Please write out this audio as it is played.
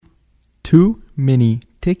too many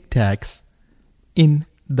Tic Tacs in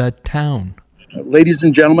the town. Ladies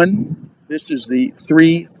and gentlemen, this is the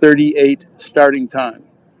 3:38 starting time.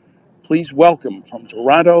 Please welcome from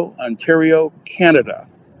Toronto, Ontario, Canada,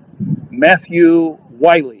 Matthew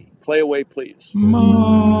Wiley. Play away, please. I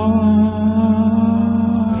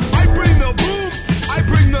bring the boom, I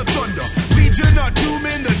bring the thunder. Legion of doom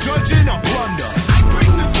in the dungeon of plunder. I bring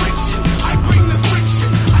the friction, I bring the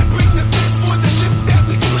friction. I bring the fist for the lips that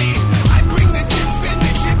we split. I bring the chips and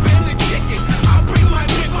the dip and the chicken. I'll bring my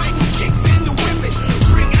whip, my new kicks and the women.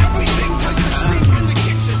 Bring everything cause the scene from the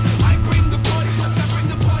kitchen. I bring the party cause I bring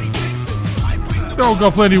the party fixin'. I bring the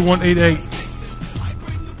Golf Lady 188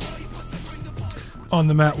 on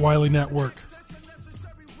the Matt Wiley Network,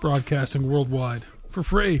 broadcasting worldwide for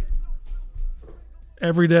free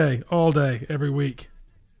every day, all day, every week.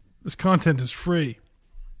 This content is free.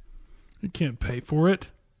 You can't pay for it.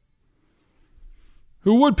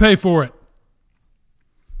 Who would pay for it?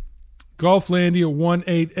 Golflandia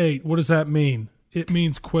 188. What does that mean? It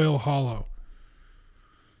means Quail Hollow.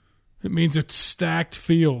 It means a stacked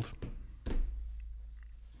field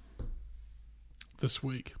this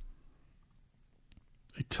week.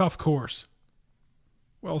 A tough course.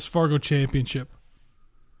 Wells Fargo Championship.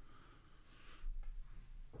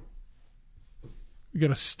 We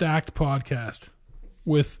got a stacked podcast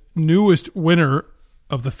with newest winner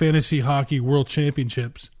of the Fantasy Hockey World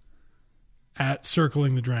Championships at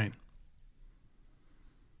Circling the Drain,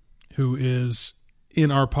 who is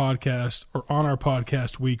in our podcast or on our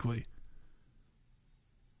podcast weekly.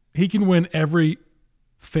 He can win every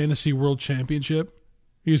Fantasy World Championship.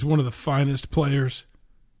 He's one of the finest players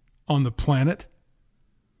on the planet,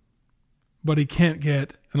 but he can't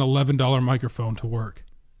get an $11 microphone to work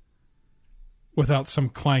without some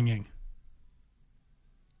clanging,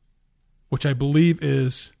 which I believe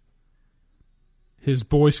is his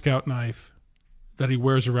Boy Scout knife that he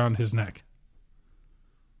wears around his neck,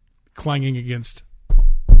 clanging against,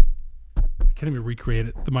 I can't even recreate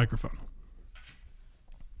it, the microphone.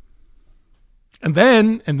 And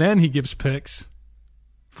then he gives picks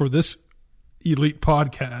for this elite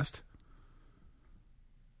podcast,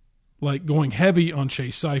 like going heavy on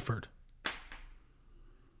Chase Seifert.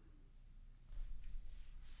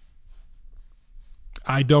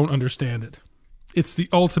 I don't understand it. It's the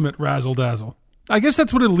ultimate razzle-dazzle. I guess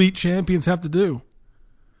that's what elite champions have to do.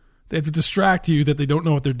 They have to distract you that they don't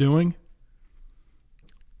know what they're doing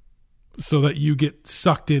so that you get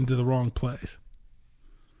sucked into the wrong plays.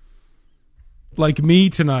 Like me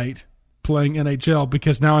tonight, playing NHL,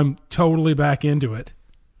 because now I'm totally back into it.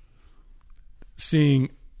 Seeing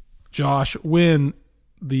Josh win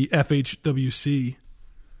the FHWC.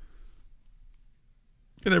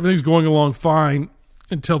 And everything's going along fine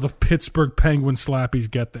until the Pittsburgh Penguins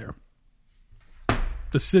slappies get there.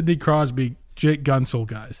 The Sidney Crosby, Jake Gunsel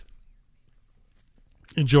guys.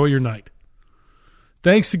 Enjoy your night.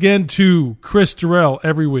 Thanks again to Chris Durrell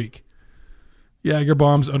every week.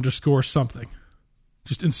 Jagerbombs _ something.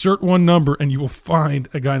 Just insert one number and you will find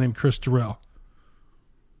a guy named Chris Durrell.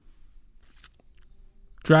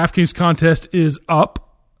 DraftKings contest is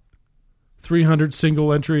up. 300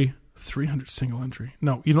 single entry. 300 single entry.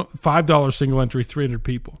 No, $5 single entry, 300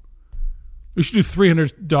 people. We should do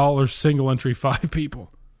 $300 single entry, 5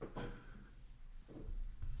 people.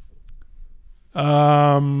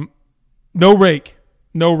 No rake,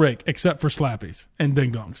 except for slappies and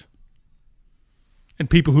ding-dongs. And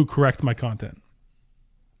people who correct my content.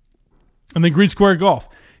 And then Green Square Golf.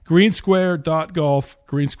 Greensquare.golf,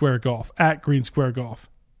 Green Square Golf, at Green Square Golf.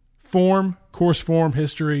 Form, course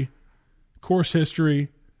history,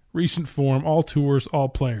 recent form, all tours, all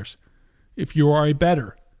players. If you are a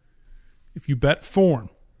bettor, if you bet form,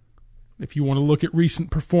 if you want to look at recent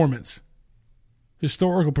performance,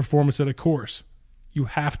 historical performance at a course, you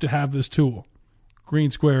have to have this tool.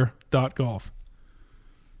 Greensquare.golf.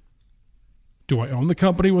 Do I own the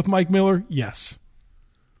company with Mike Miller? Yes.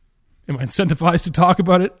 Am I incentivized to talk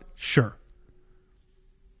about it? Sure.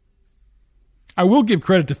 I will give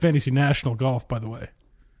credit to Fantasy National Golf, by the way.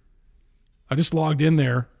 I just logged in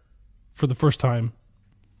there for the first time,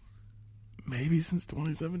 maybe since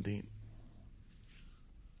 2017.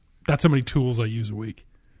 That's how many tools I use a week.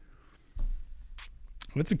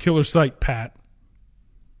 It's a killer site, Pat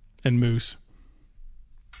and Moose.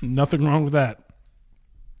 Nothing wrong with that.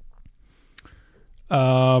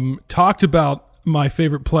 Talked about my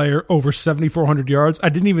favorite player over 7,400 yards. I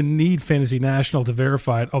didn't even need Fantasy National to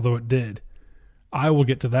verify it, although it did. I will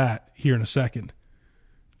get to that here in a second.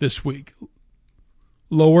 This week.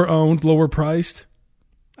 Lower owned, lower priced.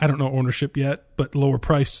 I don't know ownership yet, but lower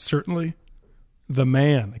priced certainly. The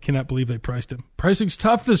man. I cannot believe they priced him. Pricing's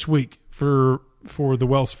tough this week for the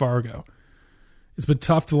Wells Fargo. It's been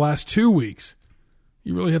tough the last 2 weeks.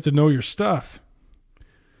 You really have to know your stuff.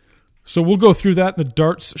 So we'll go through that in the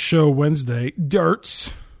Darts show Wednesday.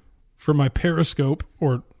 Darts for my Periscope,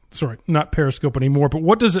 or sorry, not Periscope anymore, but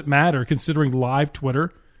what does it matter considering live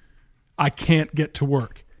Twitter? I can't get to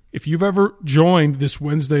work. If you've ever joined this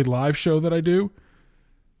Wednesday live show that I do,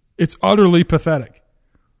 it's utterly pathetic.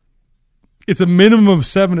 It's a minimum of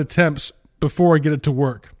 7 attempts before I get it to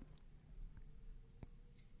work.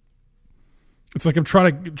 It's like I'm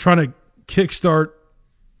trying to kickstart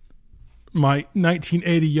my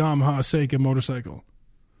 1980 Yamaha Seika motorcycle.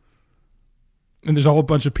 And there's a whole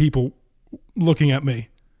bunch of people looking at me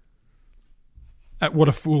at what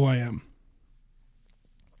a fool I am.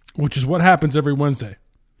 Which is what happens every Wednesday.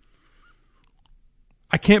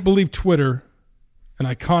 I can't believe Twitter, an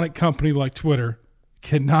iconic company like Twitter,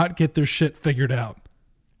 cannot get their shit figured out.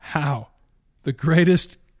 How? The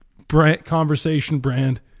greatest conversation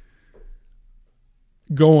brand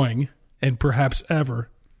going, and perhaps ever,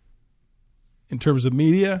 in terms of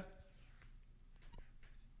media,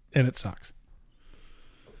 and it sucks.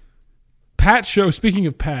 Pat show, speaking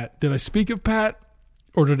of Pat, did I speak of Pat,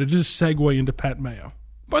 or did I just segue into Pat Mayo?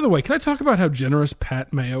 By the way, can I talk about how generous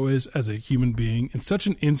Pat Mayo is as a human being in such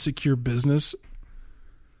an insecure business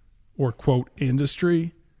or, quote,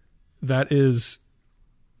 industry that is,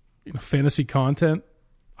 fantasy content,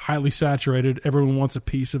 highly saturated, everyone wants a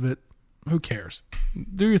piece of it. Who cares?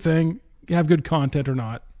 Do your thing, have good content or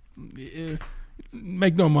not.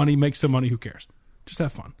 Make no money, make some money, who cares? Just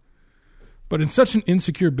have fun. But in such an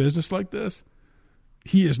insecure business like this,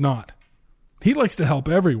 he is not. He likes to help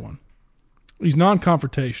everyone. He's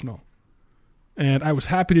non-confrontational. And I was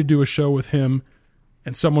happy to do a show with him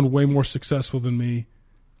and someone way more successful than me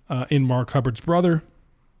in Mark Hubbard's brother.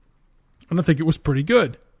 And I think it was pretty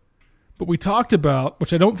good. But we talked about,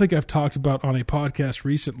 which I don't think I've talked about on a podcast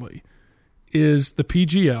recently, is the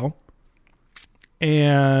PGL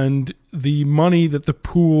and the money that the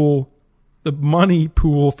money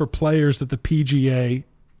pool for players that the PGA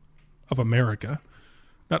of America,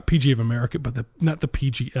 not PGA of America, but not the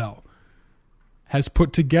PGL, has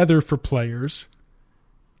put together for players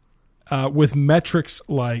with metrics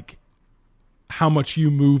like how much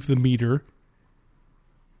you move the meter.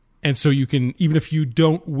 And so you can, even if you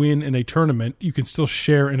don't win in a tournament, you can still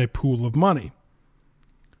share in a pool of money.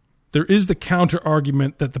 There is the counter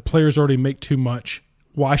argument that the players already make too much.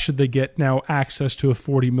 Why should they get now access to a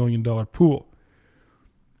 $40 million pool?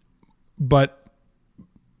 But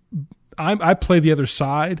I play the other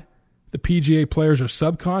side. The PGA players are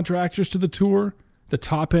subcontractors to the tour. The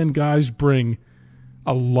top-end guys bring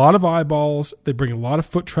a lot of eyeballs. They bring a lot of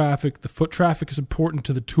foot traffic. The foot traffic is important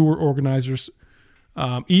to the tour organizers.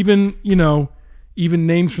 Even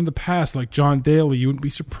names from the past like John Daly, you wouldn't be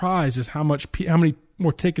surprised as how many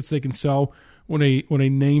more tickets they can sell when a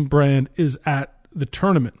name brand is at the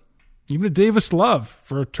tournament. Even a Davis Love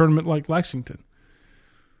for a tournament like Lexington.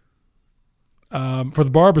 For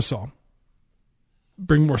the Barbasol.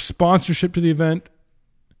 Bring more sponsorship to the event.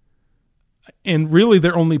 And really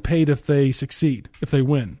they're only paid if they succeed, if they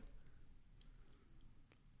win.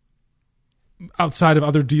 Outside of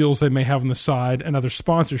other deals they may have on the side and other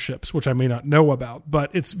sponsorships, which I may not know about. But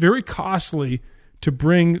it's very costly to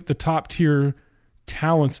bring the top-tier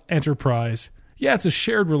talents enterprise. Yeah, it's a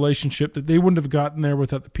shared relationship that they wouldn't have gotten there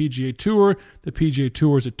without the PGA Tour. The PGA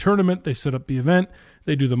Tour is a tournament. They set up the event.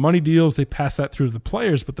 They do the money deals. They pass that through to the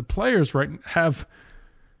players. But the players have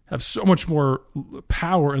so much more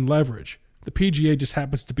power and leverage. The PGA just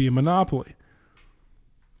happens to be a monopoly.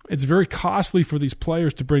 It's very costly for these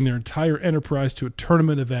players to bring their entire enterprise to a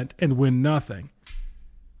tournament event and win nothing.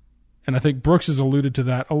 And I think Brooks has alluded to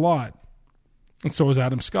that a lot. And so has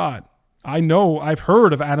Adam Scott. I've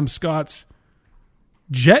heard of Adam Scott's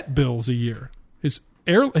jet bills a year. His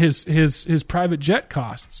private jet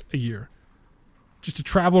costs a year. Just to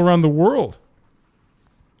travel around the world.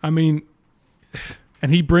 I mean,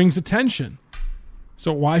 and he brings attention.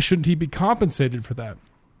 So why shouldn't he be compensated for that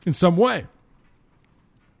in some way?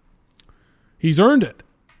 He's earned it.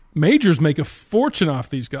 Majors make a fortune off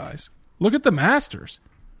these guys. Look at the Masters.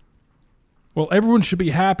 Well, everyone should be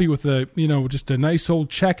happy with just a nice old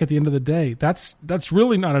check at the end of the day. That's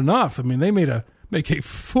really not enough. I mean, they make a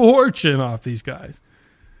fortune off these guys.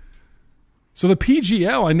 So the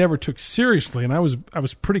PGL I never took seriously, and I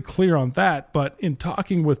was pretty clear on that. But in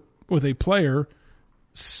talking with a player,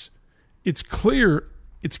 it's clear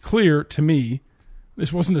to me.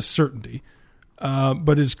 This wasn't a certainty.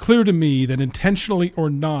 But it's clear to me that intentionally or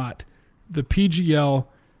not, the PGL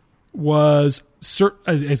was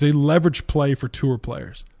as a leverage play for tour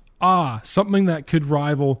players. Something that could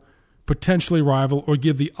rival potentially rival or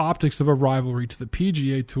give the optics of a rivalry to the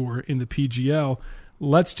PGA Tour in the PGL.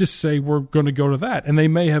 Let's just say we're going to go to that. And they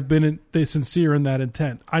may have been sincere in that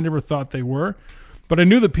intent. I never thought they were, but I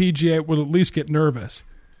knew the PGA would at least get nervous.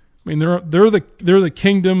 I mean, they're the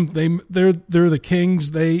kingdom. They're the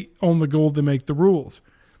kings. They own the gold. They make the rules.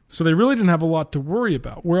 So they really didn't have a lot to worry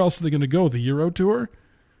about. Where else are they going to go? The Euro Tour?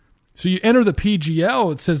 So you enter the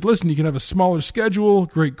PGL. It says, listen, you can have a smaller schedule,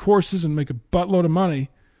 great courses, and make a buttload of money.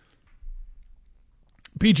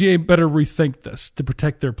 PGA better rethink this to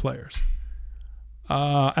protect their players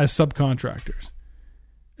as subcontractors.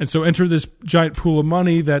 And so enter this giant pool of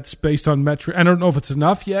money that's based on metric. I don't know if it's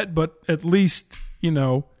enough yet, but at least,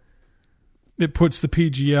 it puts the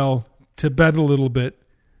PGL to bed a little bit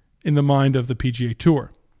in the mind of the PGA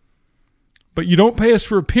Tour. But you don't pay us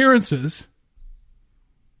for appearances,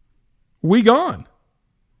 we gone.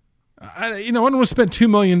 I don't want to spend $2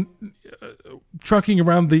 million trucking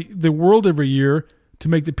around the world every year to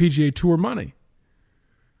make the PGA Tour money.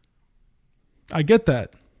 I get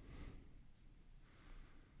that.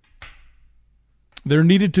 There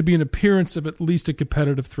needed to be an appearance of at least a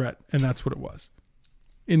competitive threat, and that's what it was,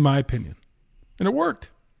 in my opinion. And it worked.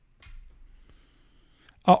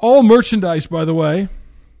 All merchandise, by the way,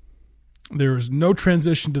 there is no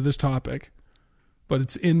transition to this topic, but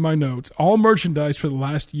it's in my notes. All merchandise for the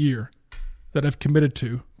last year that I've committed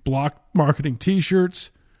to: block marketing T-shirts,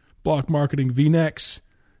 block marketing V-necks,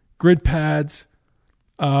 grid pads,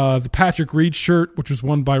 the Patrick Reed shirt, which was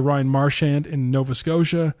won by Ryan Marchand in Nova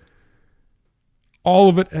Scotia. All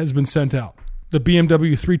of it has been sent out. The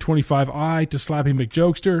BMW 325i to Slappy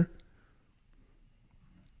McJokester.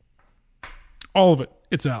 All of it.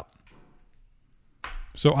 It's out.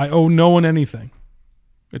 So I owe no one anything.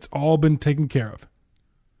 It's all been taken care of.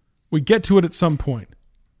 We get to it at some point.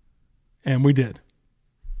 And we did.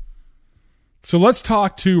 So let's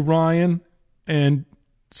talk to Ryan and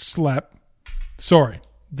Slap. Sorry,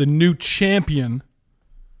 the new champion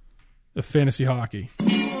of fantasy hockey.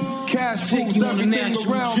 Cash take you on the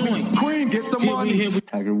national joint. Cream, get the money.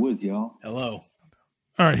 Tiger Woods, y'all. Hello.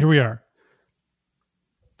 All right, here we are.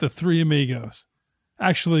 The three amigos.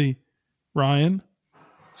 Actually, Ryan,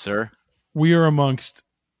 Sir? we are amongst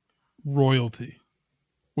royalty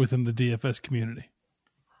within the DFS community.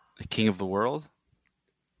 The king of the world?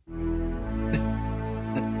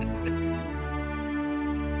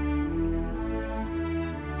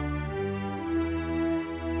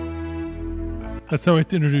 That's how I have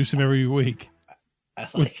to introduce him every week. I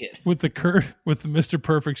like it. With the Mr.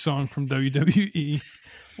 Perfect song from WWE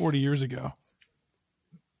 40 years ago.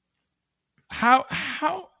 How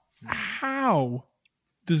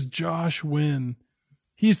does Josh win?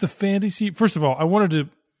 He's the fantasy. First of all, I wanted to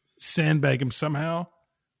sandbag him somehow,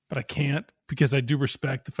 but I can't because I do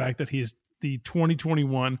respect the fact that he is the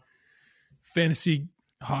 2021 fantasy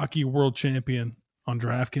hockey world champion on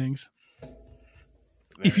DraftKings.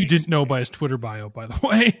 If you didn't know by his Twitter bio, by the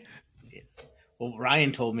way. Well,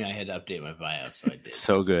 Ryan told me I had to update my bio, so I did.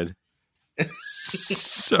 So good.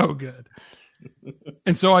 So good.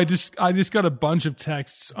 And so I just got a bunch of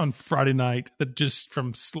texts on Friday night that just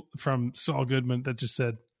from Saul Goodman that just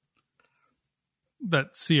said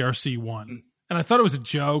that CRC won. And I thought it was a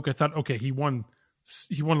joke. I thought, okay, he won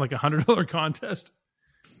like $100 contest.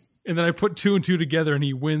 And then I put 2 and 2 together and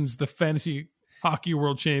he wins the Fantasy Hockey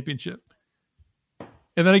World Championship.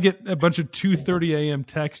 And then I get a bunch of 2:30 a.m.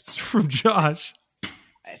 texts from Josh.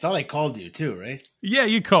 I thought I called you too, right? Yeah,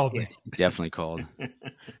 you called me. Definitely called. Oh,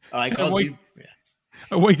 I called you? Yeah.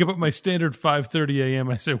 I wake up at my standard 5:30 a.m.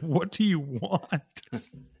 I say, what do you want?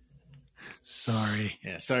 Sorry.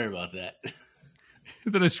 Yeah, sorry about that.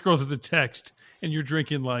 Then I scroll through the text, and you're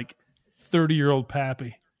drinking like 30-year-old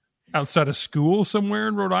Pappy outside of school somewhere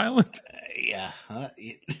in Rhode Island. Yeah.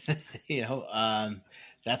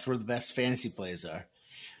 That's where the best fantasy plays are.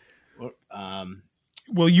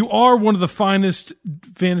 Well, you are one of the finest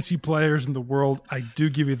fantasy players in the world. I do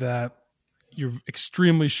give you that. You're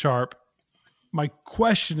extremely sharp. My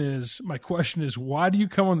question is, why do you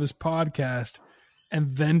come on this podcast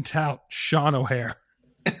and then tout Sean O'Hare?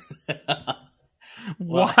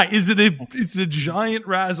 Why? Is it a giant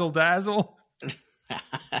razzle dazzle?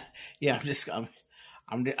 Yeah, I'm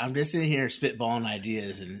just in here spitballing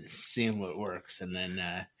ideas and seeing what works, and then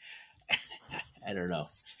I don't know.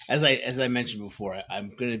 As I mentioned before,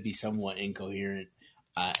 I'm going to be somewhat incoherent,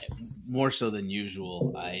 more so than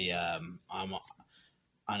usual. I'm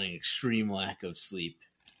on an extreme lack of sleep.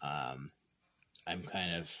 I'm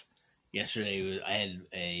kind of yesterday.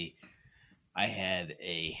 I had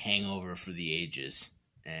a hangover for the ages,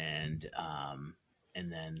 and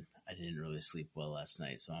then I didn't really sleep well last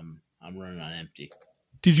night, so I'm running on empty.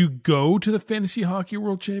 Did you go to the Fantasy Hockey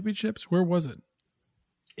World Championships? Where was it?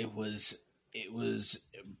 It was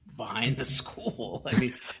behind the school. I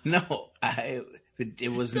mean, no,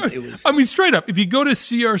 it wasn't. It was. I mean, straight up, if you go to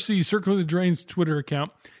CRC Circle of the Drains Twitter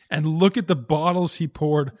account and look at the bottles he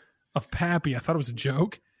poured of Pappy, I thought it was a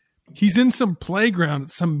joke. He's in some playground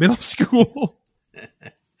at some middle school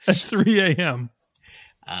at 3 a.m.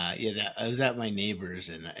 I was at my neighbor's,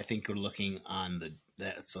 and I think we're looking on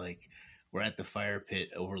that's like we're at the fire pit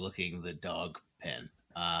overlooking the dog pen.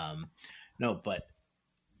 No, but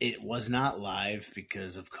it was not live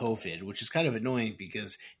because of COVID, which is kind of annoying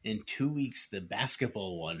because in 2 weeks the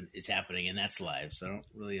basketball one is happening and that's live. So I don't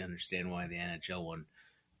really understand why the NHL one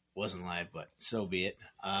wasn't live, but so be it.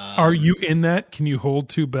 Are you in that? Can you hold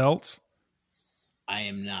two belts? I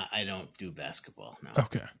am not. I don't do basketball. No.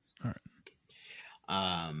 Okay. All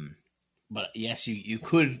right. But yes, you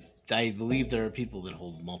could. I believe there are people that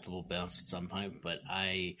hold multiple belts at some point, but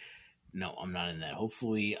I'm not in that.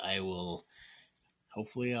 Hopefully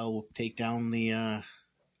I'll take down the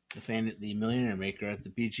Millionaire Maker at the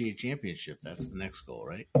PGA Championship. That's the next goal,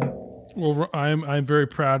 right? Well, I'm very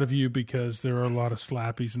proud of you because there are a lot of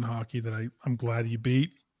slappies in hockey that I'm glad you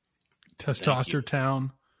beat.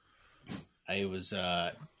 Testosterone. I was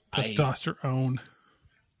testosterone.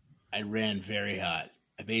 I ran very hot.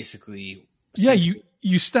 I basically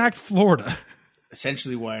you stacked Florida.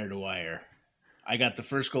 Essentially wire to wire. I got the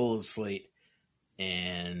first goal of the slate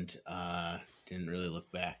and didn't really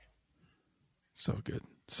look back. So good.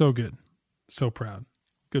 So good. So proud.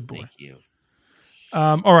 Good boy. Thank you.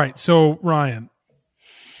 All right. So, Ryan,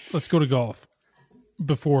 let's go to golf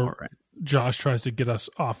before Josh tries to get us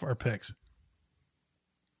off our picks.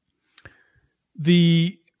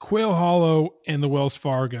 The Quail Hollow and the Wells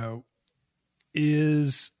Fargo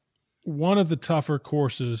is one of the tougher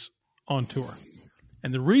courses on tour.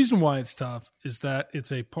 And the reason why it's tough is that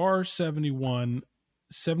it's a par 71,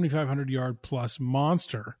 7,500 yard plus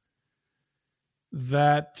monster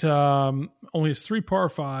that only has 3 par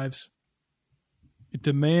 5s. It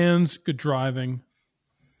demands good driving.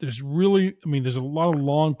 There's a lot of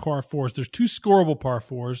long par 4s. There's 2 scoreable par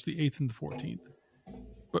 4s, the 8th and the 14th,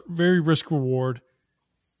 but very risk reward.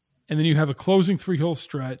 And then you have a closing 3-hole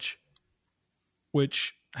stretch,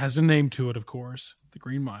 which has a name to it, of course, the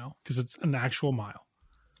Green Mile, because it's an actual mile.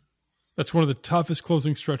 That's one of the toughest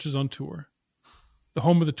closing stretches on tour. The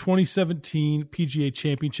home of the 2017 PGA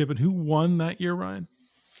Championship. And who won that year, Ryan?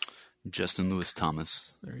 Justin Lewis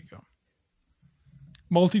Thomas. There you go.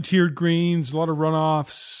 Multi-tiered greens, a lot of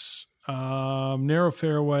runoffs, narrow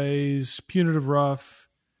fairways, punitive rough,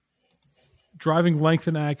 driving length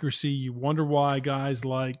and accuracy. You wonder why guys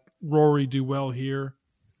like Rory do well here.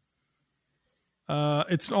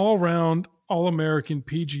 It's an all-around, all-American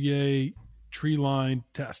PGA tree-line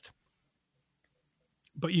test.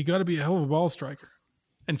 But you got to be a hell of a ball striker.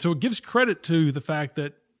 And so it gives credit to the fact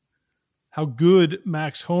that how good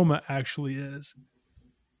Max Homa actually is.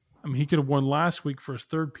 I mean, he could have won last week for his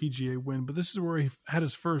 3rd PGA win, but this is where he had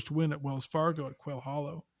his first win at Wells Fargo at Quail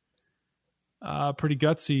Hollow. Pretty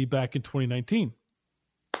gutsy back in 2019.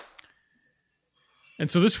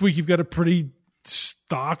 And so this week you've got a pretty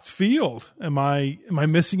stocked field. Am I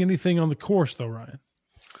missing anything on the course though, Ryan?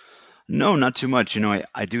 No, not too much.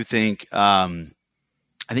 I do think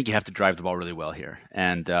I think you have to drive the ball really well here,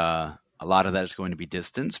 and a lot of that is going to be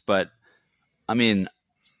distance. But I mean,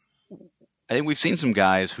 I think we've seen some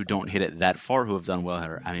guys who don't hit it that far who have done well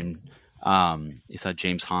here. I mean, you saw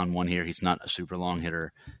James Hahn won here. He's not a super long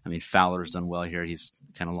hitter. I mean, Fowler's done well here. He's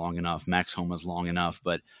kind of long enough. Max Homa's long enough,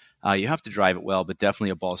 but you have to drive it well. But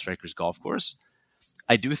definitely a ball striker's golf course.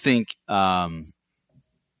 I do think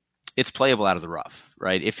it's playable out of the rough,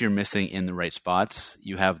 right? If you're missing in the right spots,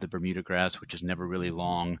 you have the Bermuda grass, which is never really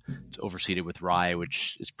long. It's overseeded with rye,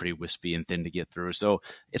 which is pretty wispy and thin to get through. So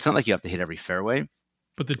it's not like you have to hit every fairway.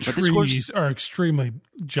 But the trees are extremely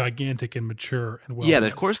gigantic and mature and well. Yeah,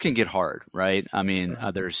 the course can get hard, right? I mean,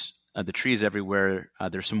 there's the trees everywhere.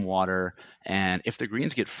 There's some water, and if the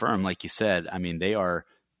greens get firm, like you said, I mean, they are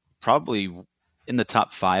probably in the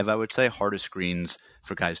top 5. I would say hardest greens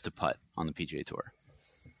for guys to putt on the PGA Tour.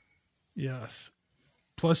 Yes.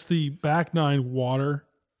 Plus the back 9 water.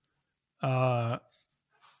 I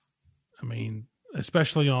mean,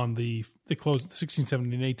 especially on the close 16,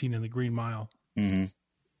 17, 18 and the Green Mile. Mm-hmm.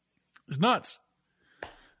 It's nuts.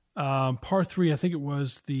 Par 3, I think it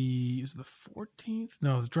was the 14th?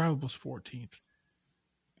 No, the drivable was 14th.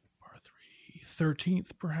 Par 3, 13th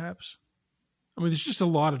perhaps. I mean, there's just a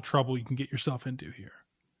lot of trouble you can get yourself into here.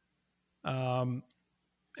 And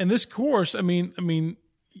this course, I mean,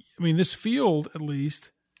 this field at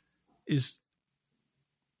least is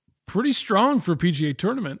pretty strong for a PGA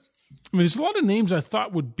tournament. I mean, there's a lot of names I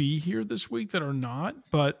thought would be here this week that are not,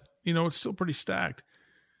 but, it's still pretty stacked.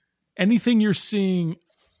 Anything you're seeing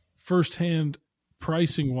firsthand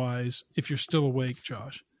pricing-wise, if you're still awake,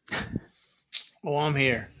 Josh? Oh, I'm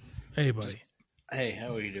here. Hey, buddy. Hey,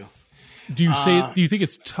 how are you doing? Do you think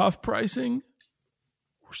it's tough pricing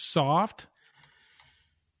or soft?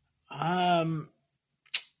 I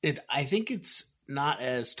think it's not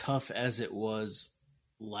as tough as it was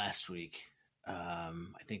last week. I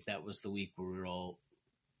think that was the week where we were all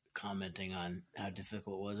commenting on how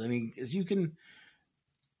difficult it was. I mean, because you can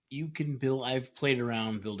build. I've played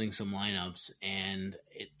around building some lineups, and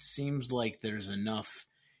it seems like there's enough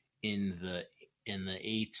in the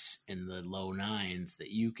eights and the low nines that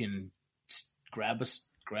you can grab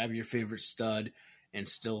your favorite stud and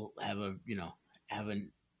still have a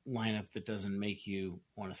lineup that doesn't make you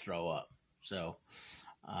want to throw up. So,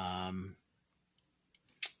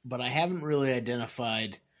 but I haven't really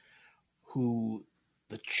identified who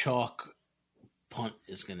the chalk punt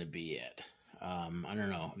is going to be yet. I don't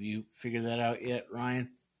know. Have you figured that out yet, Ryan?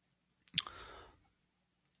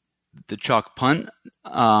 The chalk punt?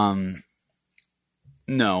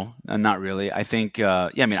 No, not really. I think, I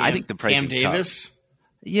think the pricing's Cam Davis? tough.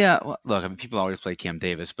 Yeah, well, look, people always play Cam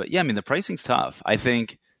Davis, but the pricing's tough. I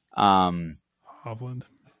think, Hovland.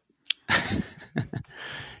 I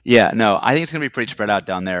think it's going to be pretty spread out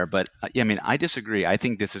down there. But I disagree. I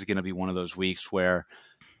think this is going to be one of those weeks where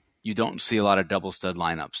you don't see a lot of double stud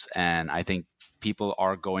lineups, and I think people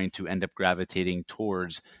are going to end up gravitating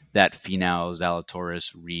towards that Finau,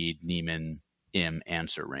 Zalatoris, Reed, Neiman, Im,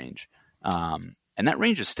 Answer range, and that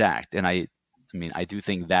range is stacked. And I do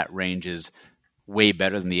think that range is way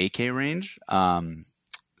better than the AK range. I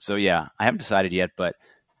haven't decided yet, but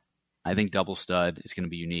I think double stud is going to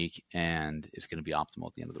be unique and it's going to be optimal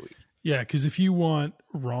at the end of the week. Yeah, because if you want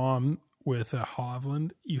Rahm with a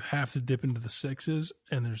Hovland, you have to dip into the sixes,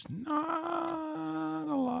 and there's not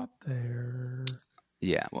a lot there.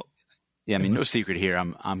 Yeah, well, no secret here.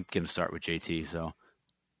 I'm going to start with JT. So,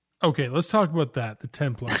 okay, let's talk about that. The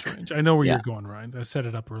 10+ range. I know where you're going, Ryan. I set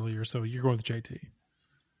it up earlier, so you're going with JT.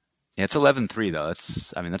 Yeah, it's 11-3 though.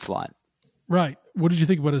 That's a lot. Right. What did you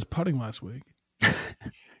think about his putting last week?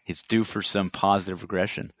 He's due for some positive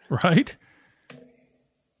regression. Right?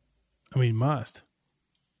 I mean, must.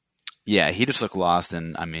 Yeah, he just looked lost,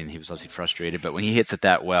 and he was obviously frustrated. But when he hits it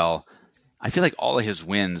that well, I feel like all of his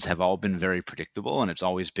wins have all been very predictable, and it's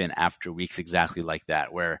always been after weeks exactly like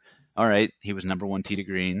that, where, all right, he was number one tee to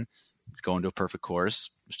green. He's going to a perfect course.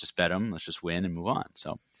 Let's just bet him. Let's just win and move on.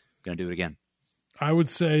 So I'm going to do it again. I would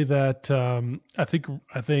say that I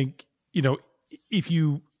think if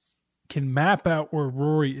you can map out where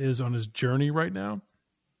Rory is on his journey right now,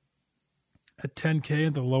 at 10K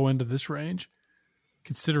at the low end of this range,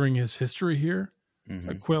 considering his history here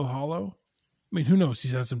at Quail Hollow, I mean, who knows?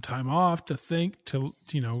 He's had some time off to think, to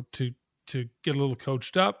get a little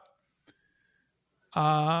coached up,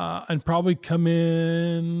 and probably come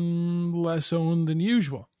in less owned than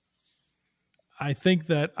usual. I think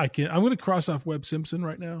that I'm going to cross off Webb Simpson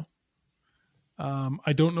right now.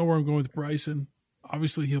 I don't know where I'm going with Bryson.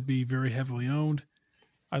 Obviously, he'll be very heavily owned.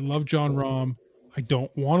 I love John Rahm. I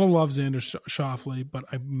don't want to love Xander Schauffele, but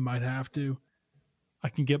I might have to. I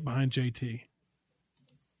can get behind JT.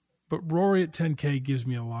 But Rory at 10K gives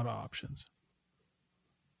me a lot of options.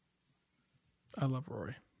 I love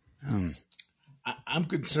Rory. I'm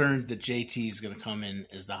concerned that JT is going to come in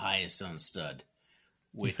as the highest owned stud.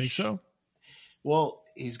 You think so? Well,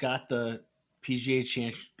 he's got the PGA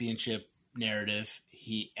Championship narrative.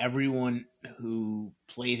 Everyone who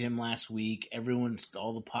played him last week,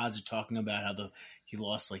 all the pods are talking about how he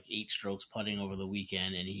lost like 8 strokes putting over the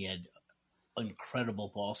weekend, and he had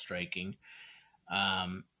incredible ball striking.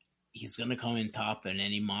 He's going to come in top in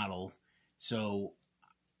any model. So,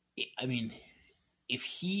 I mean, if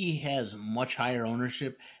he has much higher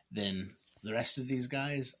ownership than the rest of these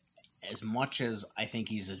guys, as much as I think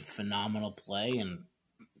he's a phenomenal play and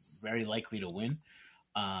very likely to win,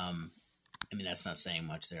 I mean, that's not saying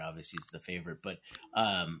much there. Obviously, he's the favorite, but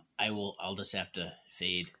I'll just have to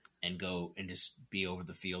fade and go and just be over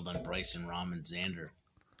the field on Bryson, Rahm, and Xander.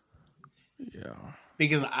 Yeah,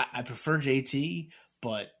 because I prefer JT,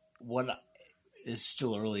 but it's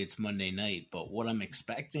still early. It's Monday night, but what I'm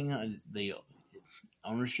expecting the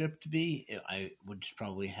ownership to be, I would just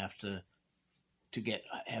probably have to get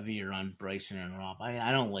heavier on Bryson and Rahm.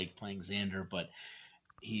 I don't like playing Xander, but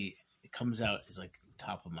it comes out as like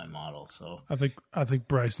top of my model. So I think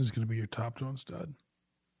Bryson's going to be your top owned stud.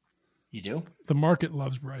 You do? The market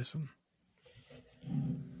loves Bryson.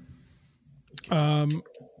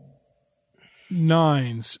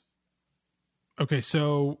 Nines. Okay,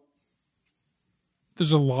 so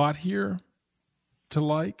there's a lot here to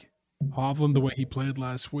like. Hovland, the way he played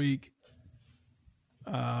last week.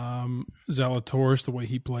 Zalatoris, the way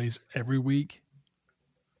he plays every week.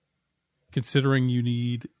 Considering you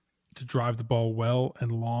need to drive the ball well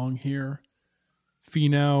and long here.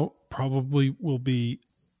 Finau probably will be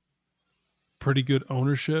pretty good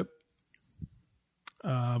ownership.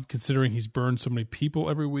 Considering he's burned so many people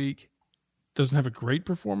every week. Doesn't have a great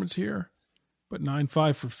performance here, but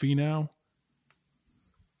 9.5 for Finau.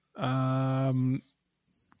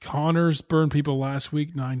 Connors burned people last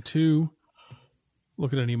week, 9.2.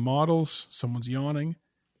 Look at any models. Someone's yawning.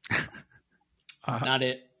 Not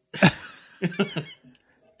it.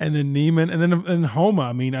 And then Neiman, and then Homa.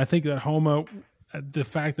 I mean, I think that Homa, the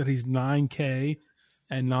fact that he's 9K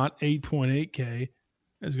and not 8.8K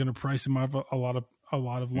is going to price him out of a lot of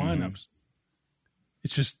lineups.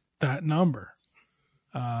 It's just that number.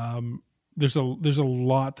 There's a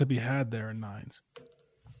lot to be had there in nines.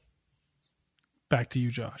 Back to you,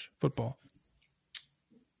 Josh. Football.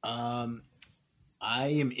 I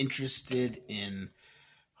am interested in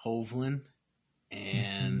Hovland,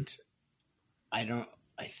 and I don't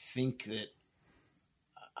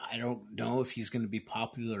know if he's going to be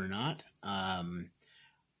popular or not. I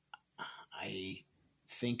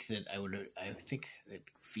think that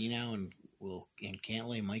Finau and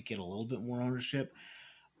Cantlay might get a little bit more ownership.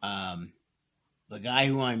 The guy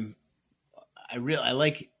who I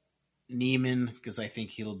like Neiman because I think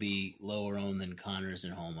he'll be lower owned than Connors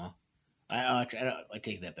and Homa. I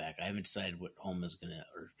take that back. I haven't decided what Homa's gonna,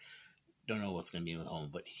 or don't know what's gonna be with Homa,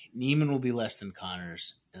 but Neiman will be less than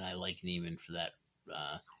Connors, and I like Neiman for that.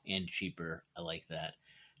 And cheaper, I like that.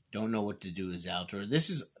 Don't know what to do with Zalatoris. This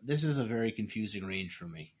is a very confusing range for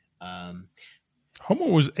me. Homa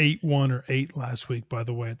was 8-1 or 8 last week, by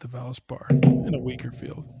the way, at the Valspar in a weaker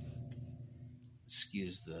field.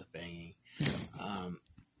 Excuse the banging.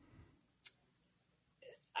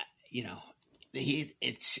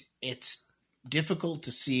 It's difficult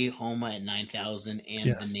to see Homa at 9,000 and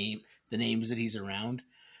Yes. the names that he's around.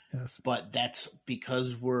 Yes. But that's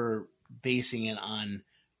because we're basing it on,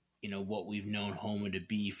 what we've known Homa to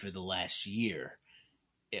be for the last year.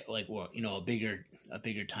 A bigger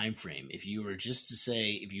time frame. If you were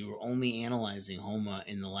only analyzing Homa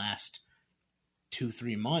in the last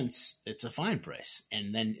 2-3 months, it's a fine price.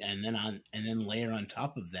 And then layer on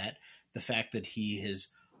top of that the fact that he has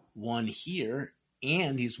won here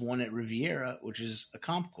and he's won at Riviera, which is a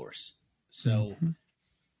comp course. So,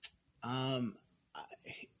 I'm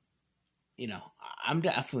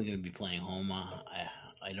definitely going to be playing Homa.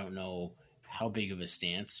 I don't know how big of a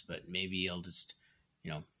stance, but maybe I'll just,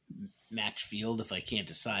 match field if I can't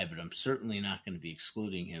decide, but I'm certainly not going to be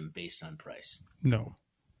excluding him based on price. No.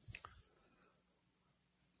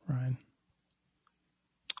 Ryan.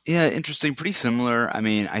 Yeah, interesting. Pretty similar. I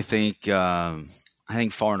mean, I think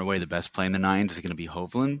far and away the best play in the nines is going to be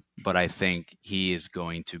Hovland, but I think he is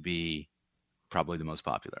going to be probably the most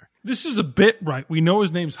popular. This is a bit right. We know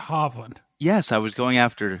his name's Hovland. Yes, I was going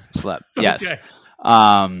after Slep. Yes. Okay.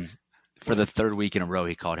 For the third week in a row,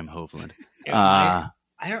 he called him Hovland.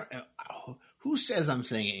 I don't know. Who says I'm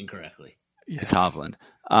saying it incorrectly? It's Hovland.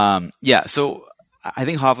 So I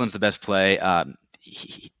think Hovland's the best play.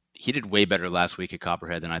 He did way better last week at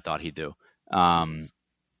Copperhead than I thought he'd do.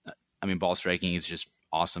 Ball striking is just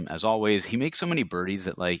awesome as always. He makes so many birdies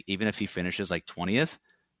that even if he finishes 20th,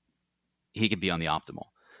 he could be on the optimal.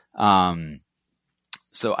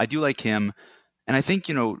 So I do like him, and I think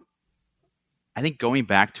going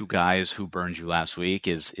back to guys who burned you last week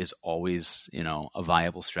is always a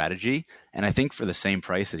viable strategy. And I think for the same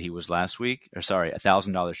price that he was last week,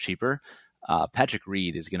 $1,000 cheaper, Patrick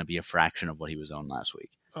Reed is going to be a fraction of what he was owned last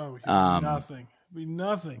week. Oh, nothing.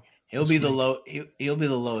 Nothing. He'll be the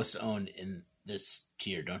lowest owned in this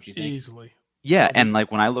tier, don't you think? Easily. Yeah, and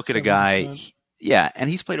when I look at a guy, 7%. and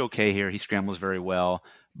he's played okay here. He scrambles very well.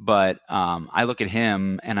 But I look at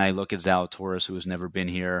him, and I look at Zalatoris, who has never been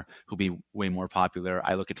here, who'll be way more popular.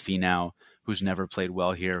 I look at Finau, who's never played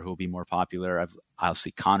well here, who'll be more popular. I'll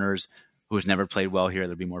see Connors, who's never played well here,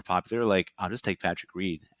 that'll be more popular. I'll just take Patrick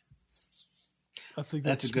Reed. I think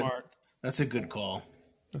that's smart. That's a good call.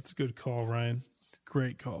 That's a good call, Ryan.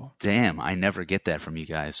 Great call. Damn, I never get that from you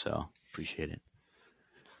guys, so appreciate it.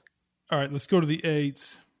 All right, let's go to the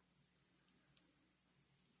 8s.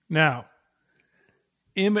 Now,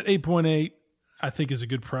 M at 8.8, I think is a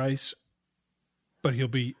good price, but he'll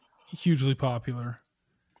be hugely popular.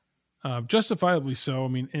 Justifiably so. I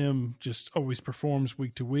mean, M just always performs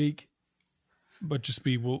week to week, but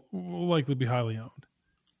will likely be highly owned.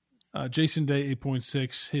 Jason Day,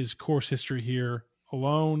 8.6, his course history here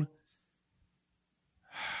alone,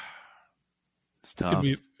 It's tough.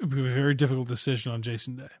 It'd be a very difficult decision on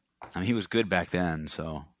Jason Day. I mean, he was good back then,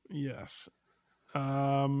 so Yes.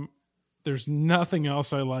 There's nothing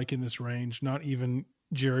else I like in this range, not even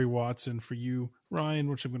Jerry Watson for you, Ryan,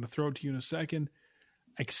 which I'm going to throw to you in a second,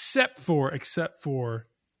 except for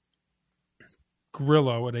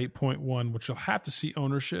Grillo at 8.1, which you'll have to see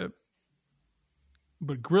ownership.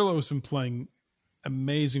 But Grillo has been playing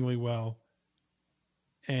amazingly well,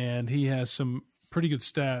 and he has some pretty good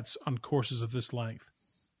stats on courses of this length.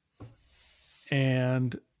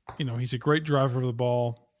 And, he's a great driver of the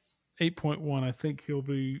ball. 8.1, I think he'll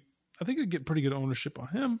get pretty good ownership on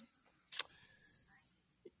him.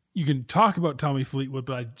 You can talk about Tommy Fleetwood,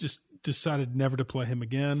 but I just decided never to play him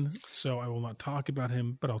again, so I will not talk about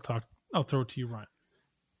him, but I'll throw it to you, Ryan.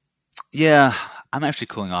 yeah, I'm actually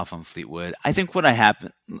cooling off on Fleetwood. I think what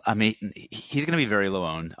happened, I mean, he's going to be very low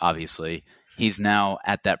owned, obviously. He's now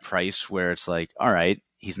at that price where it's like, all right,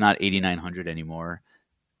 he's not 8,900 anymore.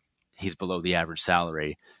 He's below the average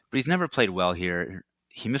salary, but he's never played well here.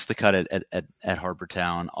 He missed the cut at Harbour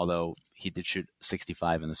Town, although he did shoot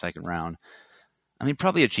 65 in the second round. I mean,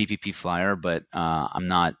 probably a GPP flyer, but I'm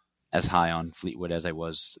not as high on Fleetwood as I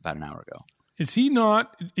was about an hour ago. Is he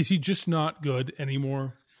just not good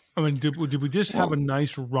anymore? I mean, did we just have a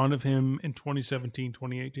nice run of him in 2017,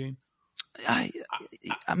 2018? I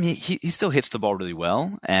mean, he still hits the ball really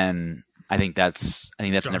well, and I think that's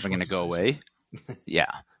never going to go away.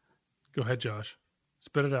 Yeah. Go ahead, Josh.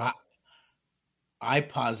 Spit it out. I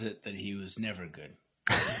posit that he was never good.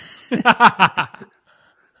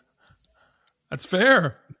 That's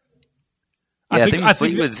fair. Yeah, I think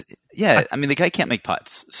Fleetwood's. Yeah, I mean, the guy can't make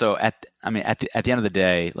putts. So at the end of the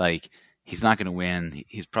day, like, he's not going to win.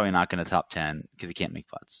 He's probably not going to top 10 because he can't make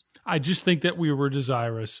putts. I just think that we were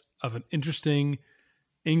desirous of an interesting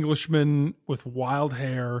Englishman with wild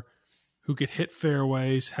hair who could hit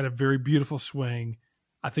fairways, had a very beautiful swing.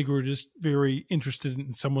 I think we were just very interested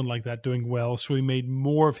in someone like that doing well, so we made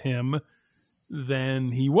more of him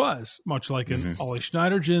than he was, much like an Ollie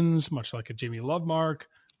Schneiderjans, much like a Jamie Lovemark,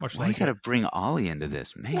 much Why like you got to bring Ollie into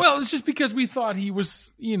this, man? Well, it's just because we thought he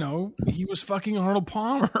was, he was fucking Arnold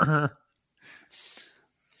Palmer.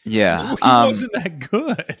 Yeah, He wasn't that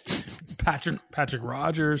good. Patrick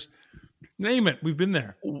Rogers, name it. We've been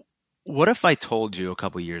there. What if I told you a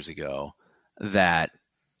couple years ago that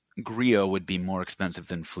Grillo would be more expensive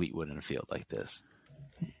than Fleetwood in a field like this?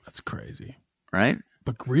 That's crazy. Right?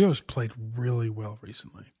 But Grillo's played really well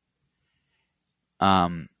recently.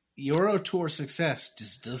 Euro Tour success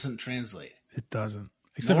just doesn't translate. It doesn't.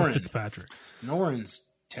 Except for Fitzpatrick. Noren's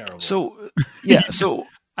terrible. So, yeah, so...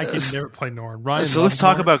 I can never play Noren. Ryan, so let's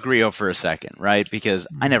talk about Grillo for a second, right? Because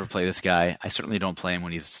I never play this guy. I certainly don't play him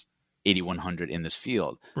when he's 8,100 in this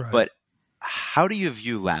field. Right. But how do you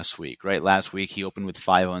view last week, right? Last week he opened with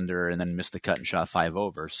 5 under and then missed the cut and shot 5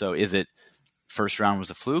 over. So is it first round was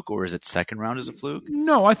a fluke, or is it second round is a fluke?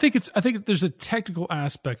 No, I think there's a technical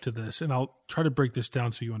aspect to this, and I'll try to break this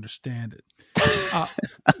down so you understand it.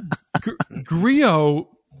 Grillo,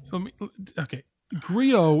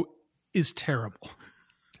 Grillo is terrible.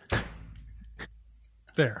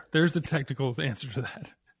 There's the technical answer to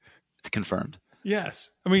that. It's confirmed.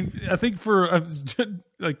 Yes. I mean, I think for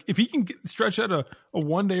if he can stretch out a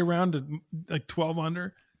 1-day round to like 12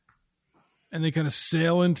 under and they kind of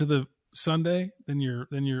sail into the Sunday, then you're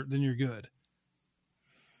good.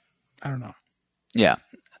 I don't know. Yeah.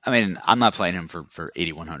 I mean, I'm not playing him for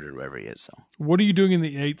 8,100 wherever he is. So what are you doing in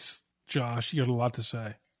the 8s, Josh? You got a lot to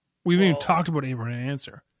say. We haven't even talked about Abraham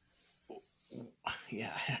Answer.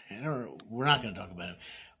 Yeah, I don't know. We're not going to talk about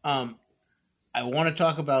him. I want to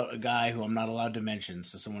talk about a guy who I'm not allowed to mention,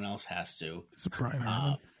 so someone else has to. Is it Brian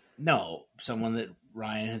Harman? No, someone that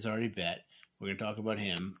Ryan has already bet. We're going to talk about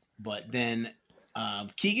him. But then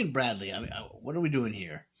Keegan Bradley, I mean, what are we doing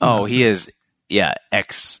here? Oh, he is,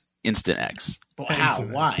 instant X. But how?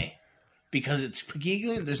 Why? Because it's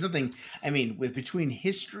Keegan? There's nothing, I mean, between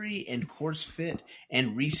history and course fit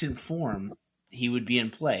and recent form, he would be in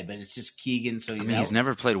play, but it's just Keegan, so he's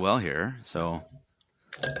never played well here, so.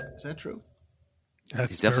 Is that true? That's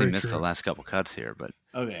he's definitely missed true. the last couple cuts here, but.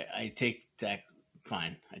 Okay, I take that.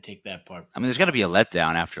 Fine, I take that part. I mean, there's got to be a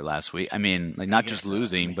letdown after last week. I mean, like not just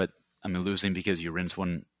losing, so. but I mean losing because you rinsed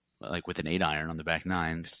one like with an 8-iron on the back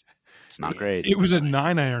nines. It's not great. It was a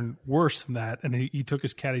 9-iron worse than that, and he took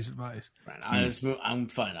his caddy's advice. Fine, I'm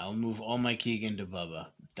fine. I'll move all my Keegan to Bubba.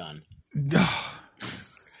 Done.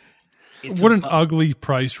 What an ugly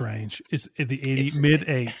price range. It's at the mid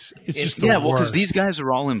 8s. It's just because these guys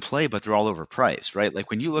are all in play, but they're all overpriced, right?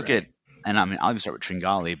 Like when you look at, and I mean, I'll even start with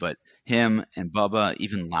Tringali, but him and Bubba,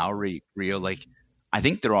 even Lowry, Rio, like I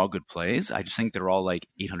think they're all good plays. I just think they're all like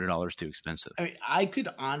 $800 too expensive. I mean, I could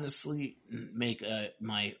honestly make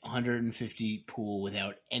my 150 pool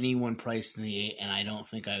without anyone priced in the 8, and I don't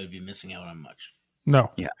think I would be missing out on much.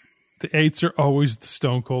 No. Yeah. The 8s are always the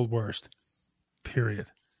stone cold worst. Period.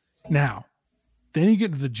 Now, then you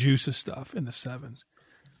get to the juicy stuff in the 7s.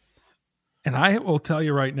 And I will tell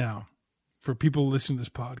you right now, for people listening to this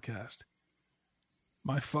podcast,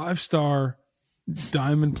 my 5-star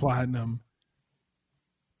Diamond Platinum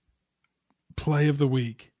play of the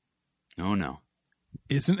week Oh, no.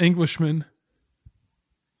 is an Englishman,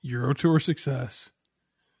 Euro Tour success.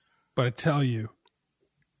 But I tell you,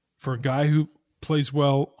 for a guy who plays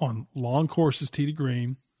well on long courses, tee to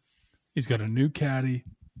green, he's got a new caddy.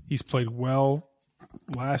 He's played well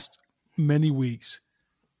last many weeks.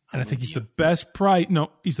 And I think he's the best price.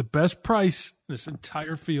 No, he's the best price in this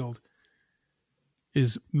entire field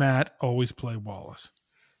is Matt Always Play Wallace.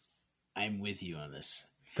 I'm with you on this.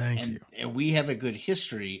 Thank And, you. and we have a good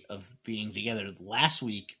history of being together. Last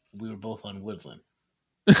week, we were both on Woodland.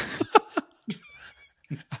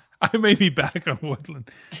 I may be back on Woodland.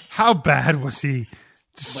 How bad was he?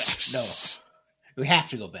 But no, we have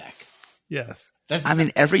to go back. Yes. I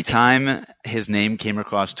mean, every time his name came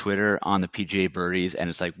across Twitter on the PGA birdies, and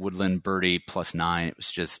it's like Woodland birdie +9, it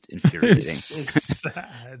was just infuriating. It's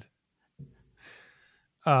sad.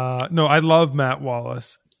 No, I love Matt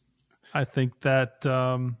Wallace. I think that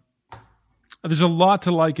there's a lot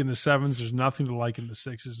to like in the 7s. There's nothing to like in the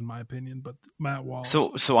 6s, in my opinion. But Matt Wallace.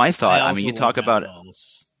 So I thought. I mean, you also talk love about. Matt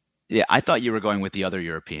Wallace. Yeah, I thought you were going with the other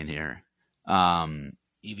European here.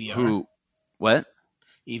 EVR. Who? What?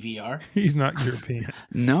 EVR. He's not European.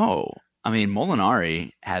 No. I mean,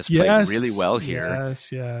 Molinari has played really well here.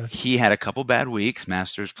 Yes, yes. He had a couple bad weeks,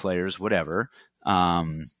 Masters players, whatever.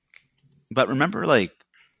 But remember, like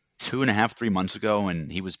 2.5, 3 months ago, and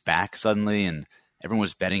he was back suddenly, and everyone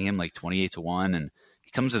was betting him like 28-1, and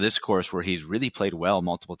he comes to this course where he's really played well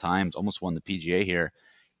multiple times, almost won the PGA here.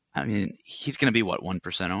 I mean, he's going to be what,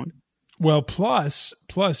 1% owned? Well, plus,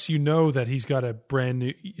 you know that he's got a brand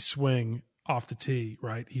new swing off the tee,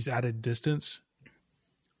 right? He's added distance.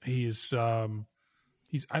 He's I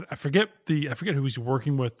forget who he's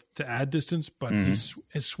working with to add distance, but his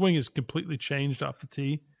swing is completely changed off the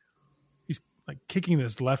tee. He's like kicking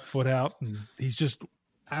his left foot out, and he's just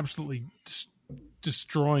absolutely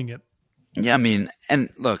destroying it. Yeah, I mean, and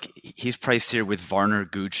look, he's priced here with Varner,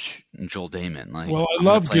 Gooch, and Joel Damon. Like, well, I I'm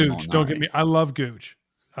love gonna play Gooch. Don't Molinari. get me. I love Gooch.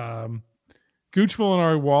 Gooch,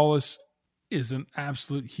 Molinari, Wallace is an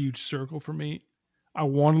absolute huge circle for me. I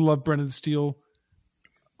want to love Brendan Steele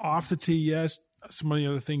off the tee. Yes, some of the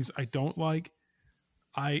other things I don't like.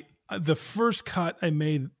 The first cut I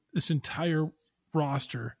made this entire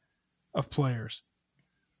roster of players,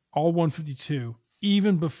 all 152,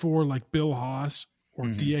 even before like Bill Haas or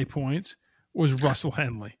DA Points, was Russell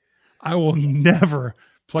Henley. I will never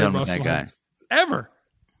play Done with Russell that guy. Henley ever.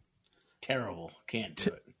 Terrible. Can't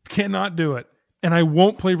do it. Cannot do it. And I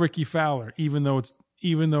won't play Ricky Fowler, even though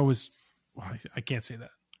well, I can't say that.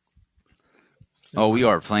 Oh, we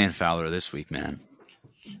are playing Fowler this week, man.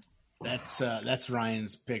 That's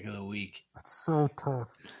Ryan's pick of the week. That's so tough.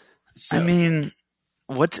 So, I mean,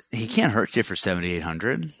 he can't hurt you for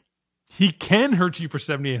 7,800. He can hurt you for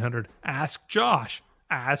 7,800. Ask Josh.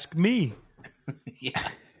 Ask me. yeah.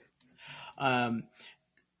 I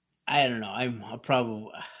don't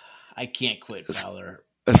know. I can't quit Fowler.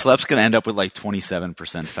 Slep's going to end up with like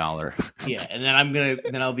 27% Fowler. Yeah, and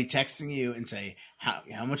then I'll be texting you and say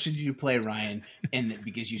how much did you play, Ryan? And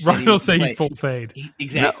because you said Ryan will say full fade.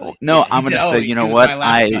 Exactly. No, He I'm going to said, say, you know what?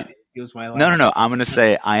 He was my last. No. I'm going to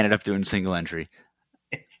say I ended up doing single entry.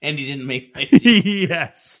 And he didn't make my team.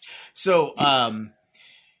 Yes. So,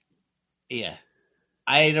 yeah,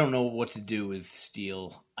 I don't know what to do with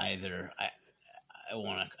Steele either. I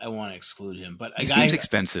want to exclude him, but He seems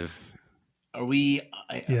expensive. Are we?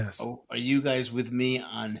 Yes. Are you guys with me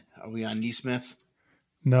on? Are we on Neesmith?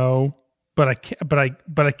 No, but I can.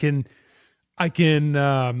 But I can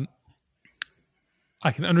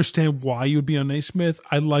understand why you would be on Naismith.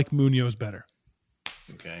 I like Munoz better.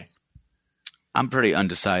 Okay. I'm pretty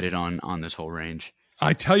undecided on this whole range.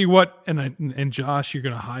 I tell you what, and Josh, you're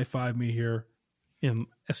going to high five me here,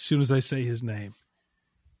 as soon as I say his name.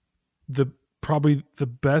 Probably the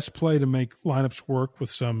best play to make lineups work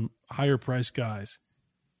with some higher price guys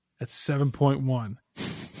at 7.1.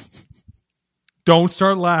 Don't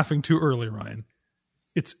start laughing too early, Ryan.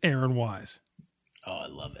 It's Aaron Wise. Oh, I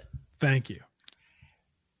love it. Thank you.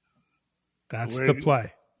 That's We're- the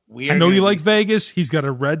play. We I are know gonna you like be- Vegas. He's got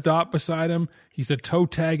a red dot beside him. He's a toe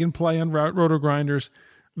tag and play on Roto Grinders.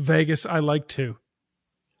 Vegas, I like too.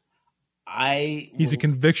 He's a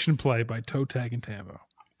conviction play by Toe Tag and Tambo.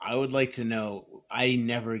 I would like to know. I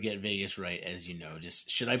never get Vegas right, as you know. Just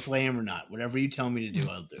should I play him or not? Whatever you tell me to do,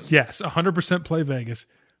 I'll do. Yes, 100% play Vegas,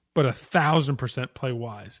 but 1,000% play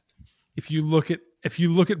Wise. If you look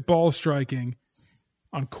at ball striking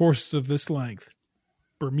on courses of this length,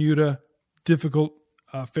 Bermuda, difficult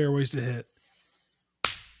fairways to hit.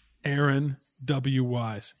 Aaron W.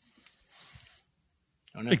 Wise.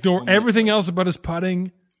 Ignore everything else about his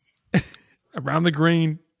putting around the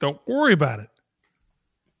green. Don't worry about it.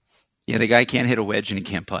 Yeah, the guy can't hit a wedge and he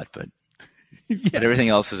can't putt, but everything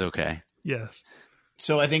else is okay. Yes.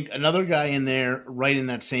 So I think another guy in there, right in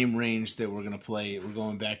that same range that we're going to play. We're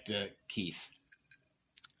going back to Keith.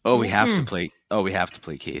 Oh, we have to play. Oh, we have to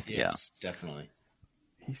play Keith. Yes, definitely.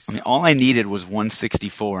 I mean, all I needed was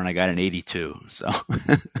 164, and I got an 82. So.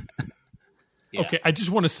 Yeah. Okay, I just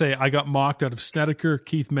want to say I got mocked out of Snedeker,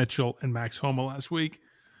 Keith Mitchell, and Max Homa last week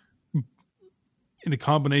in a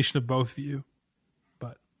combination of both of you.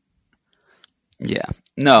 But Yeah.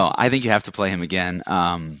 No, I think you have to play him again.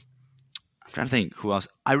 I'm trying to think who else.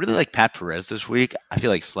 I really like Pat Perez this week. I feel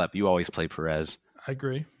like Slep, you always play Perez. I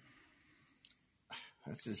agree.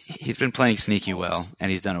 He's been playing sneaky well, and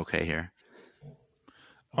he's done okay here.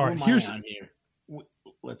 All right, Who am here's I on here.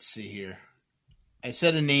 Let's see here. I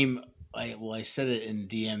said a name. I said it in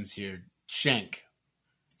DMs here. Schenk.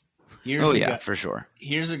 For sure.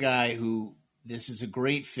 Here's a guy who this is a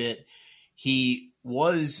great fit. He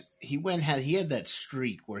had that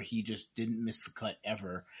streak where he just didn't miss the cut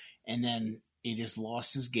ever, and then he just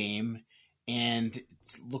lost his game. And it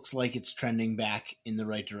looks like it's trending back in the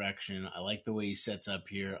right direction. I like the way he sets up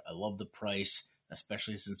here. I love the price,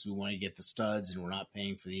 especially since we want to get the studs and we're not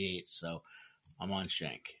paying for the eights. So I'm on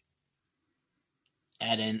Schenk.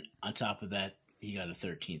 Add in, on top of that, he got a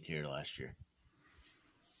 13th here last year.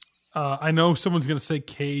 I know someone's going to say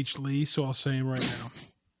Cage Lee, so I'll say him right now.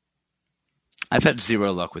 I've had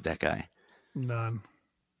zero luck with that guy. None.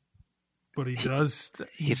 But he does.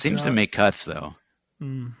 He seems to make cuts, though.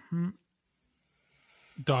 Mm-hmm.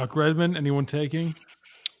 Doc Redman, anyone taking?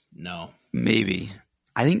 No. Maybe.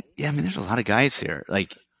 I think, there's a lot of guys here.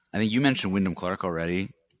 Like, I think you mentioned Wyndham Clark already.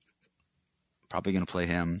 Probably going to play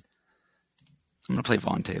him. I'm going to play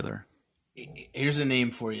Vaughn Taylor. Here's a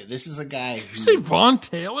name for you. This is a guy who... Did you say Vaughn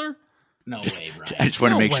Taylor? No way, Brian. I just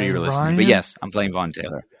want to make sure way, you were listening. Brian. But yes, I'm playing Vaughn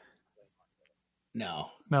Taylor. No.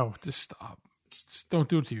 No, just stop. Just don't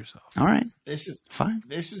do it to yourself. All right. This is Fine.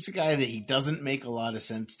 This is a guy that he doesn't make a lot of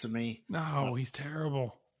sense to me. No, he's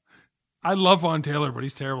terrible. I love Vaughn Taylor, but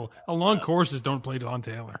he's terrible. Along courses, don't play Vaughn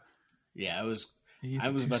Taylor. Yeah, I was He's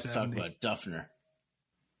about to talk 270. about Duffner.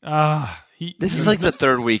 This is like the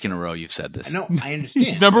third week in a row you've said this. I know, I understand.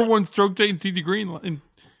 He's number one stroke J and TD Green.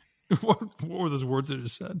 What were those words I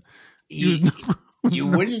just said? He was number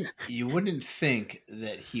one. You wouldn't think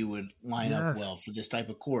that he would line up Yes. well for this type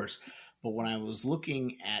of course, but when I was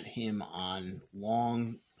looking at him on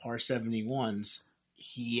long par 71s,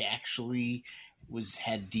 he actually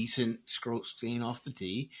had decent stroke gain off the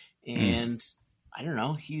tee, and I don't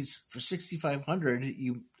know. He's for 6,500.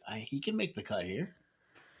 He can make the cut here.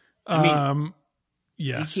 I mean,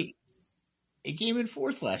 yes. He came in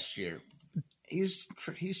fourth last year. He's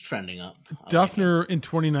trending up. Duffner in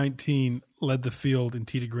 2019 led the field in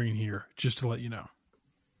tee to green here, just to let you know.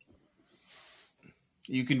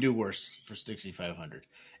 You can do worse for 6,500,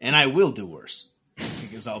 and I will do worse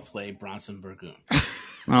because I'll play Bronson Burgoon.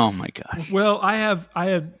 Oh my gosh. Well, I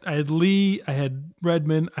had Lee, I had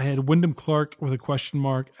Redmond, I had Wyndham Clark with a question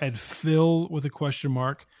mark, I had Phil with a question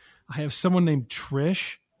mark. I have someone named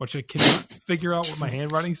Trish, which I cannot figure out what my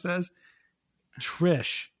handwriting says.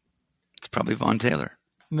 Trish. It's probably Vaughn Taylor.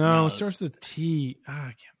 No, it starts with a T.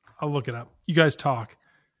 I'll look it up. You guys talk.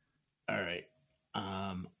 All right.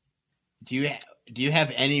 Do you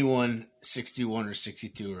have anyone 61 or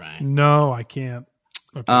 62, Ryan? No, I can't.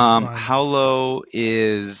 Okay, fine. How low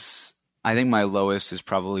is? I think my lowest is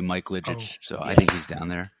probably Mike Lidgich, so I yes. think he's down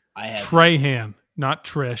there. I have Trahan, not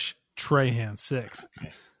Trish. Trahan, 6.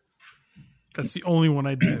 Okay. That's the only one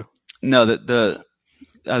I do. No, the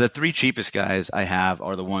three cheapest guys I have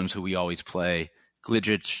are the ones who we always play: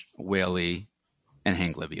 Glidgich, Whaley, and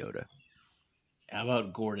Hank Lebiota. How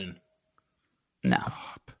about Gordon? No,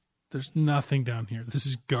 Stop. There's nothing down here. This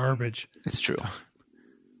is garbage. it's true.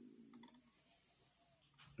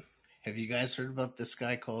 Have you guys heard about this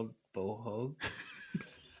guy called Bo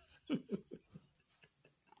Hogue?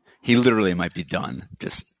 He literally might be done.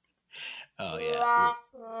 Just Oh yeah.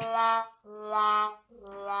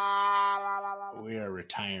 We are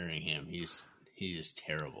retiring him. He is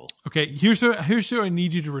terrible. Okay, here's who I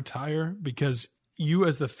need you to retire because you,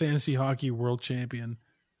 as the fantasy hockey world champion,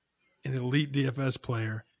 an elite DFS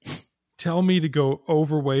player, tell me to go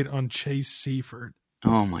overweight on Chase Seifert.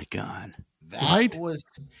 Oh my God. That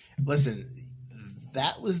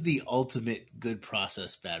was the ultimate good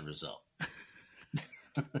process, bad result.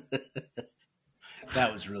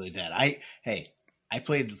 That was really bad. I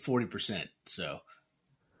played 40%, so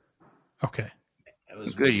Okay. it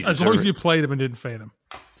was Good. You As long as deserve you it. played him and didn't fade him.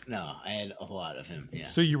 No, I had a lot of him. Yeah,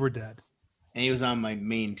 So you were dead. and he was on my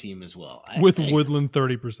main team as well. With Woodland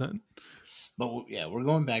 30%. But yeah, we're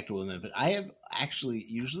going back to Woodland. But I have actually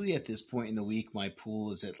usually at this point in the week, my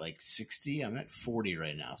pool is at like 60. I'm at 40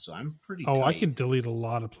 right now, so I'm pretty. Oh, I tight. can delete a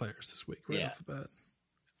lot of players this week right Yeah. off the bat.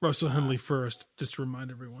 Russell Henley first, just to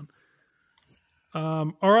remind everyone.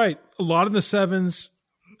 All right. A lot in the 7s,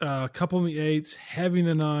 a couple in the 8s, heavy in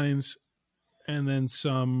the 9s, and then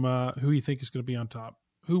some who you think is going to be on top.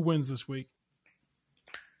 Who wins this week?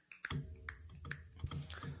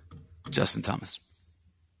 Justin Thomas.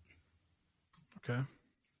 Okay.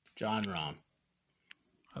 John Rahm.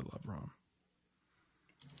 I love Rom.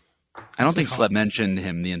 I don't think Fleb mentioned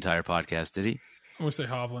him the entire podcast, did he? I'm going to say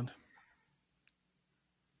Hovland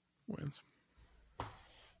wins.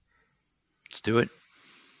 Let's do it.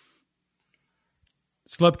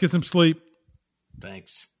 Slep, get some sleep.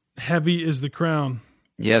 Thanks. Heavy is the crown.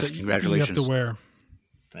 Yes, that congratulations. You have to wear.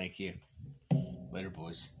 Thank you. Later,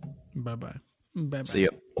 boys. Bye-bye. Bye-bye. See you.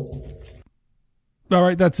 All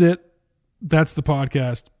right, that's it. That's the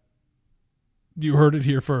podcast. You heard it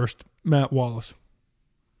here first. Matt Wallace.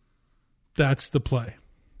 That's the play.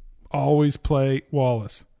 Always play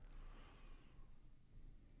Wallace.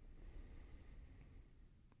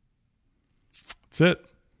 That's it.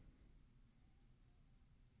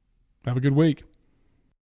 Have a good week.